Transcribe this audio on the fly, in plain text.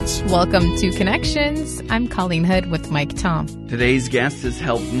Welcome to Connections. I'm Colleen Hood with Mike Tom. Today's guest has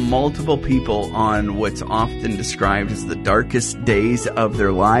helped multiple people on what's often described as the darkest days of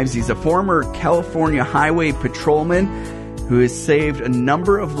their lives. He's a former California highway patrolman who has saved a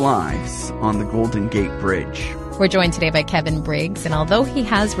number of lives on the Golden Gate Bridge. We're joined today by Kevin Briggs, and although he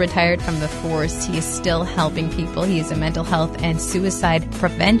has retired from the force, he is still helping people. He is a mental health and suicide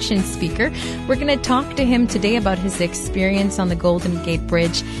prevention speaker. We're going to talk to him today about his experience on the Golden Gate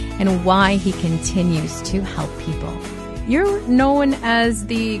Bridge and why he continues to help people. You're known as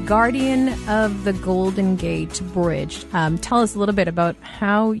the guardian of the Golden Gate Bridge. Tell us a little bit about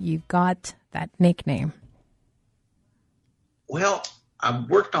how you got that nickname. Well, I've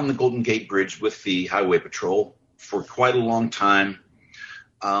worked on the Golden Gate Bridge with the Highway Patrol for quite a long time,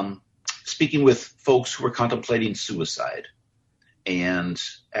 speaking with folks who were contemplating suicide. And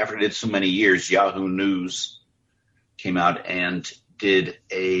after I did so many years, Yahoo News came out and did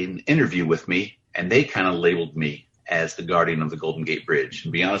an interview with me, and they kind of labeled me as the guardian of the Golden Gate Bridge.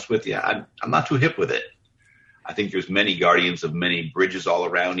 And to be honest with you, I'm not too hip with it. I think there's many guardians of many bridges all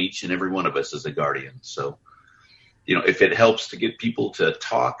around. Each and every one of us is a guardian. So, you know, if it helps to get people to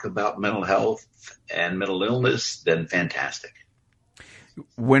talk about mental health and mental illness, then fantastic.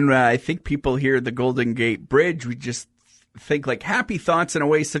 When I think people hear the Golden Gate Bridge, we just think like happy thoughts in a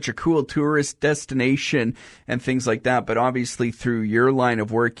way, such a cool tourist destination and things like that. But obviously through your line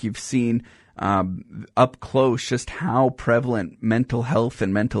of work, you've seen up close just how prevalent mental health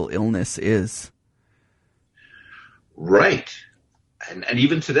and mental illness is. Right. And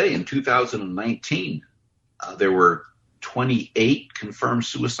even today in 2019, there were 28 confirmed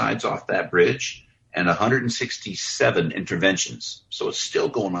suicides off that bridge and 167 interventions. So it's still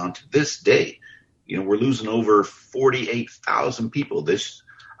going on to this day. You know, we're losing over 48,000 people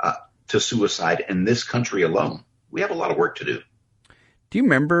to suicide in this country alone. We have a lot of work to do. Do you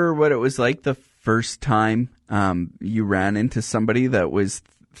remember what it was like the first time you ran into somebody that was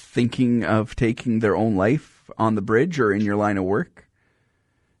thinking of taking their own life on the bridge or in your line of work?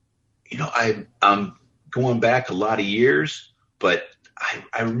 You know, I'm going back a lot of years, but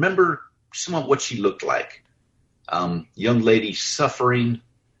I remember somewhat what she looked like. Young lady suffering,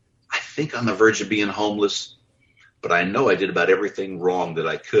 I think on the verge of being homeless, but I know I did about everything wrong that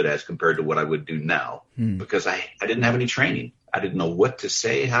I could as compared to what I would do now because I didn't have any training. I didn't know what to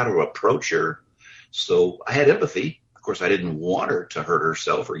say, how to approach her. So I had empathy. Of course, I didn't want her to hurt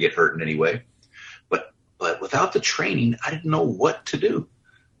herself or get hurt in any way, but without the training, I didn't know what to do.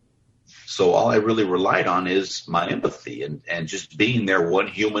 So all I really relied on is my empathy and just being there one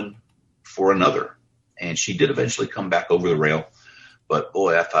human for another. And she did eventually come back over the rail. But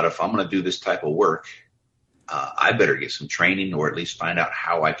boy, I thought if I'm going to do this type of work, I better get some training or at least find out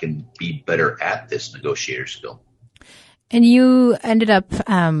how I can be better at this negotiator skill. And you ended up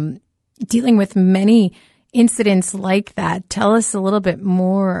dealing with many incidents like that. Tell us a little bit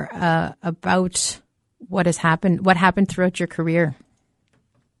more about what happened throughout your career.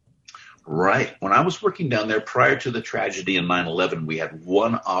 Right. When I was working down there prior to the tragedy in 9/11, we had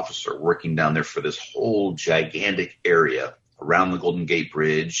one officer working down there for this whole gigantic area around the Golden Gate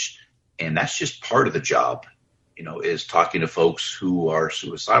Bridge. And that's just part of the job, you know, is talking to folks who are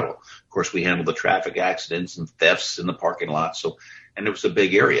suicidal. Of course, we handle the traffic accidents and thefts in the parking lot. And it was a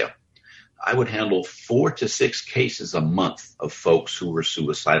big area. I would handle 4 to 6 cases a month of folks who were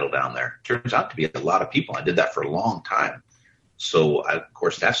suicidal down there. Turns out to be a lot of people. I did that for a long time. So, of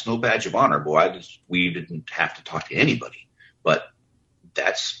course, that's no badge of honor, boy. We didn't have to talk to anybody. But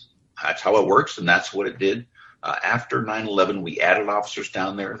that's how it works, and that's what it did. After 9/11, we added officers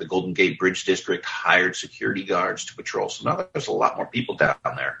down there. The Golden Gate Bridge District hired security guards to patrol. So now there's a lot more people down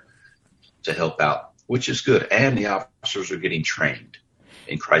there to help out, which is good. And the officers are getting trained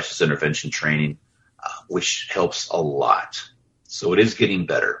in crisis intervention training, which helps a lot. So it is getting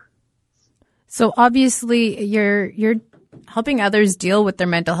better. So obviously you're helping others deal with their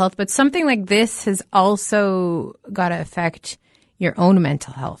mental health, but something like this has also got to affect your own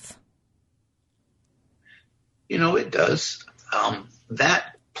mental health. You know, it does.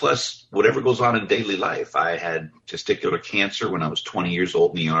 That plus whatever goes on in daily life. I had testicular cancer when I was 20 years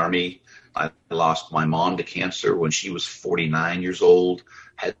old in the Army. I lost my mom to cancer when she was 49 years old,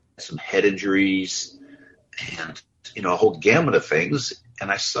 had some head injuries and, you know, a whole gamut of things.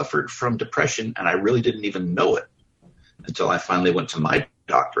 And I suffered from depression, and I really didn't even know it until I finally went to my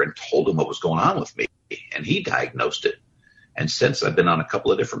doctor and told him what was going on with me, and he diagnosed it. And since I've been on a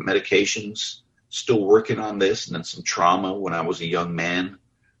couple of different medications, still working on this, and then some trauma when I was a young man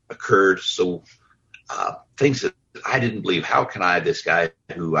occurred. So things that I didn't believe. How can I, this guy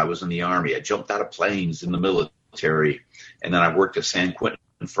who I was in the Army, I jumped out of planes in the military, and then I worked at San Quentin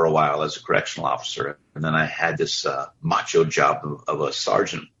for a while as a correctional officer. And then I had this macho job of a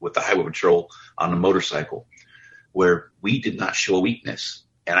sergeant with the Highway Patrol on a motorcycle where we did not show weakness.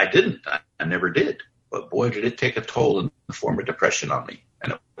 And I didn't. I never did. But boy, did it take a toll in the form of depression on me.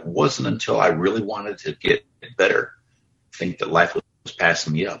 And it wasn't until I really wanted to get better, think that life was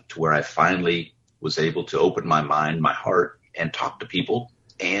passing me up, to where I finally was able to open my mind, my heart, and talk to people.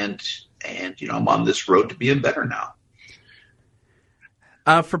 And I'm on this road to being better now.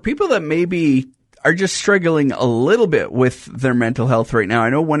 For people that maybe are just struggling a little bit with their mental health right now, I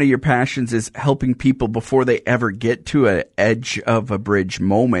know one of your passions is helping people before they ever get to an edge of a bridge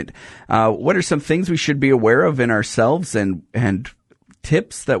moment. What are some things we should be aware of in ourselves and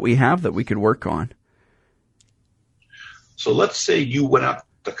tips that we have that we could work on? So let's say you went out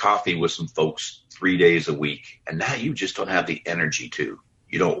to coffee with some folks 3 days a week, and now you just don't have the energy to.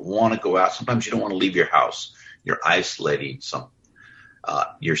 You don't want to go out. Sometimes you don't want to leave your house. You're isolating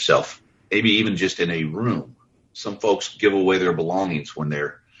yourself, maybe even just in a room. Some folks give away their belongings when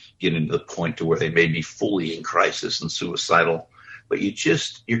they're getting to the point to where they may be fully in crisis and suicidal. But you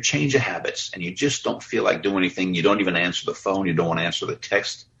change of habits, and you just don't feel like doing anything. You don't even answer the phone. You don't want to answer the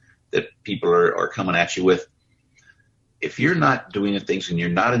text that people are coming at you with. If you're not doing the things and you're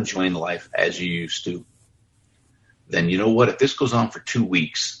not enjoying life as you used to, then you know what? If this goes on for 2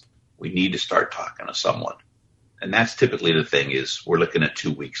 weeks, we need to start talking to someone. And that's typically the thing, is we're looking at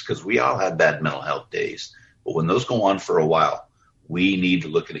 2 weeks, because we all have bad mental health days. But when those go on for a while, we need to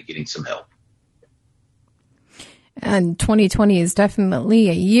look at getting some help. And 2020 is definitely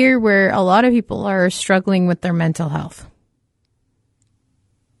a year where a lot of people are struggling with their mental health.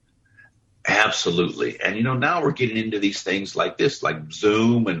 Absolutely. And, now we're getting into these things like this, like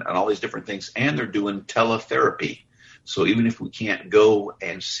Zoom and all these different things, and they're doing teletherapy. So even if we can't go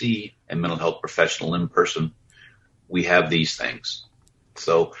and see a mental health professional in person, we have these things.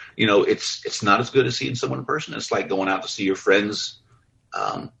 So, it's not as good as seeing someone in person. It's like going out to see your friends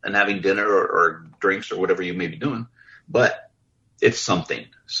and having dinner or drinks or whatever you may be doing. But it's something.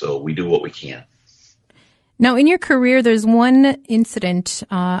 So we do what we can. Now, in your career, there's one incident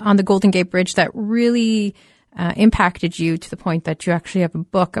on the Golden Gate Bridge that really impacted you to the point that you actually have a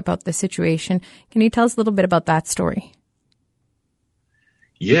book about the situation. Can you tell us a little bit about that story?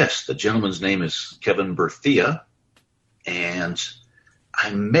 Yes, the gentleman's name is Kevin Berthia, and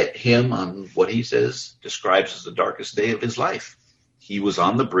I met him on what he describes as the darkest day of his life. He was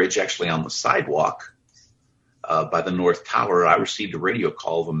on the bridge, actually on the sidewalk by the North Tower. I received a radio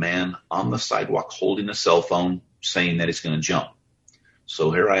call of a man on the sidewalk holding a cell phone saying that he's going to jump.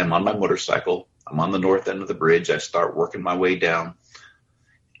 So here I am on my motorcycle. I'm on the north end of the bridge. I start working my way down.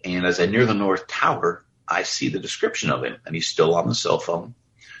 And as I near the North Tower, I see the description of him, and he's still on the cell phone.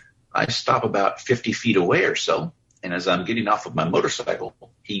 I stop about 50 feet away or so. And as I'm getting off of my motorcycle,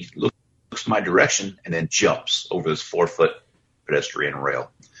 he looks my direction and then jumps over this 4-foot pedestrian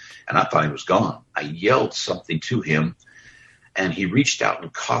rail. And I thought he was gone. I yelled something to him, and he reached out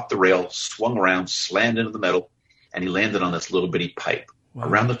and caught the rail, swung around, slammed into the metal, and he landed on this little bitty pipe. Wow.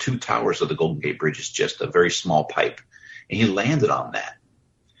 Around the 2 towers of the Golden Gate Bridge is just a very small pipe, and he landed on that.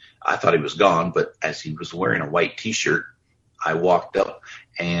 I thought he was gone, but as he was wearing a white T-shirt, I walked up,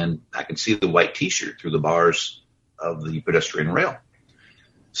 and I could see the white T-shirt through the bars of the pedestrian rail.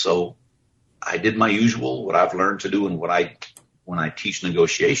 So I did my usual, what I've learned to do, and when I teach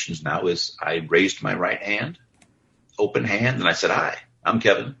negotiations now, is I raised my right hand, open hand, and I said, "Hi, I'm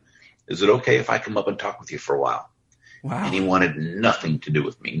Kevin. Is it okay if I come up and talk with you for a while?" Wow. And he wanted nothing to do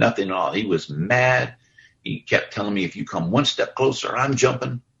with me, nothing at all. He was mad. He kept telling me, "If you come one step closer, I'm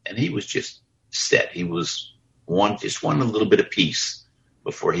jumping." And he was just set. He was just wanted a little bit of peace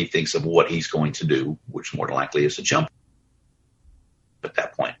before he thinks of what he's going to do, which more than likely is to jump at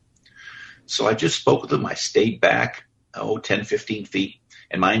that point. So I just spoke with him. I stayed back, 10, 15 feet.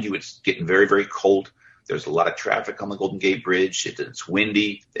 And mind you, it's getting very, very cold. There's a lot of traffic on the Golden Gate Bridge. It's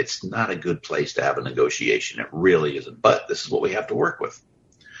windy. It's not a good place to have a negotiation. It really isn't. But this is what we have to work with.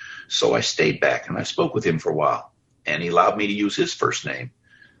 So I stayed back, and I spoke with him for a while. And he allowed me to use his first name,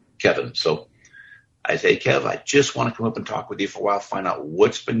 Kevin. So I say, "Kev, I just want to come up and talk with you for a while, find out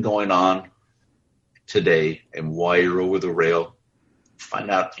what's been going on today and why you're over the rail. Find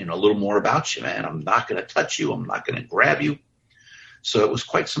out, a little more about you, man. I'm not going to touch you. I'm not going to grab you." So it was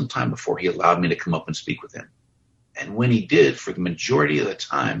quite some time before he allowed me to come up and speak with him. And when he did, for the majority of the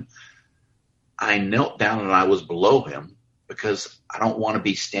time, I knelt down and I was below him, because I don't want to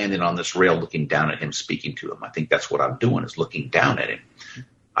be standing on this rail looking down at him, speaking to him. I think that's what I'm doing, is looking down at him.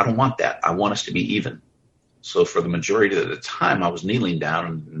 I don't want that. I want us to be even. So for the majority of the time, I was kneeling down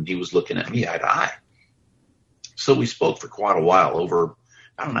and he was looking at me eye to eye. So we spoke for quite a while, over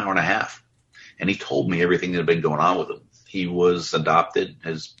about an hour and a half. And he told me everything that had been going on with him. He was adopted.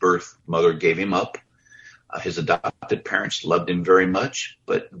 His birth mother gave him up. His adopted parents loved him very much,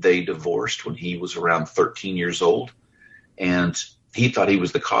 but they divorced when he was around 13 years old. And he thought he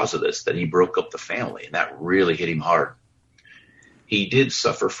was the cause of this, that he broke up the family. And that really hit him hard. He did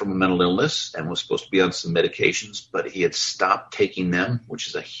suffer from a mental illness and was supposed to be on some medications, but he had stopped taking them, which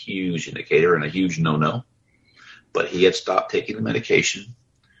is a huge indicator and a huge no-no. But he had stopped taking the medication.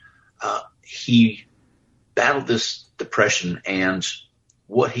 He battled this depression, and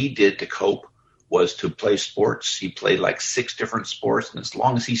what he did to cope was to play sports. He played like 6 different sports, and as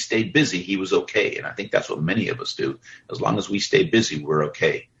long as he stayed busy, he was okay. And I think that's what many of us do. As long as we stay busy, we're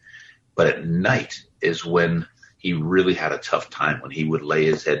okay. But at night is when he really had a tough time, when he would lay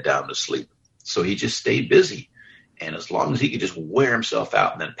his head down to sleep. So he just stayed busy. And as long as he could just wear himself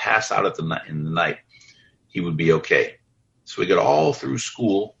out and then pass out in the night, he would be okay. So he got all through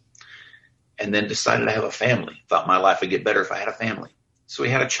school and then decided to have a family. Thought my life would get better if I had a family. So he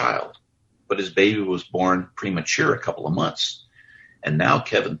had a child. But his baby was born premature a couple of months. And now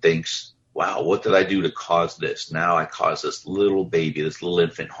Kevin thinks, wow, what did I do to cause this? Now I caused this little baby, this little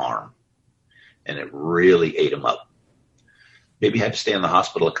infant harm. And it really ate him up. Baby had to stay in the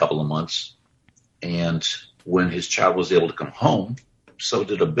hospital a couple of months. And when his child was able to come home, so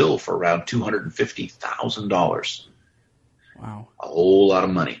did a bill for around $250,000. Wow. A whole lot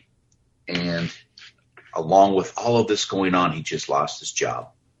of money. And along with all of this going on, he just lost his job.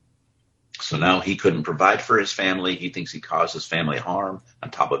 So now he couldn't provide for his family. He thinks he caused his family harm.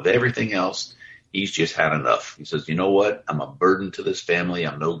 On top of everything else, he's just had enough. He says, you know what? I'm a burden to this family.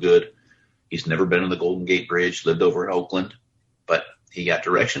 I'm no good. He's never been on the Golden Gate Bridge, lived over in Oakland, but he got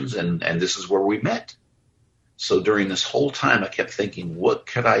directions, and this is where we met. So during this whole time, I kept thinking, what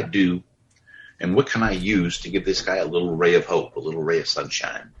could I do and what can I use to give this guy a little ray of hope, a little ray of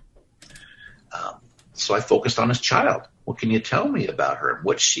sunshine? So I focused on his child. What can you tell me about her?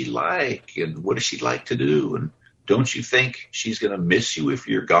 What's she like? And what does she like to do? And don't you think she's going to miss you if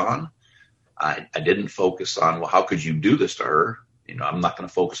you're gone? I didn't focus on, well, how could you do this to her? You know, I'm not going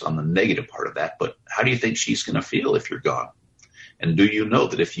to focus on the negative part of that, but how do you think she's going to feel if you're gone? And do you know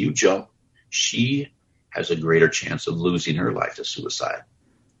that if you jump, she has a greater chance of losing her life to suicide?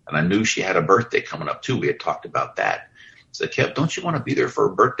 And I knew she had a birthday coming up too. We had talked about that. I said, Kev, don't you want to be there for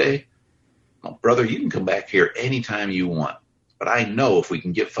her birthday? Well, brother, you can come back here anytime you want. But I know if we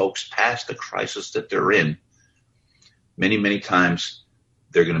can get folks past the crisis that they're in, many, many times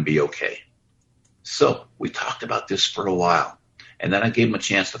they're going to be okay. So we talked about this for a while. And then I gave him a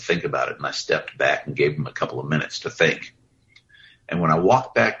chance to think about it. And I stepped back and gave him a couple of minutes to think. And when I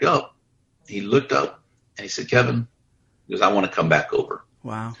walked back up, he looked up and he said, Kevin, because I want to come back over.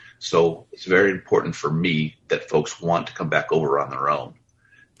 Wow. So it's very important for me that folks want to come back over on their own,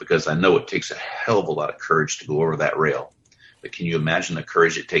 because I know it takes a hell of a lot of courage to go over that rail. But can you imagine the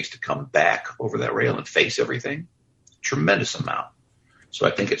courage it takes to come back over that rail and face everything? Tremendous amount. So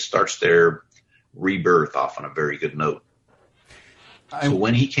I think it starts their rebirth off on a very good note. So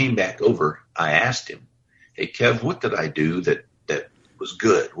when he came back over, I asked him, hey, Kev, what did I do that was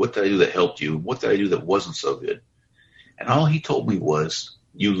good? What did I do that helped you? What did I do that wasn't so good? And all he told me was,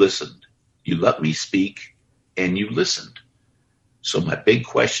 you listened. You let me speak, and you listened. So my big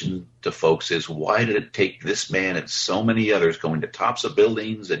question to folks is, why did it take this man and so many others going to tops of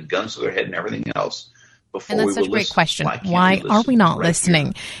buildings and guns to their head and everything else before and we that's such a great question. Why are we not listening?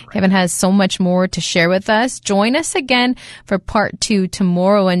 Right. Kevin has so much more to share with us. Join us again for part 2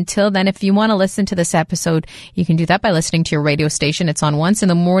 tomorrow. Until then, if you want to listen to this episode, you can do that by listening to your radio station. It's on once in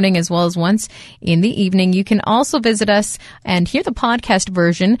the morning as well as once in the evening. You can also visit us and hear the podcast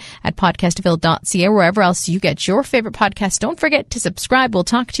version at podcastville.ca, wherever else you get your favorite podcast. Don't forget to subscribe. We'll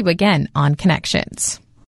talk to you again on Connections.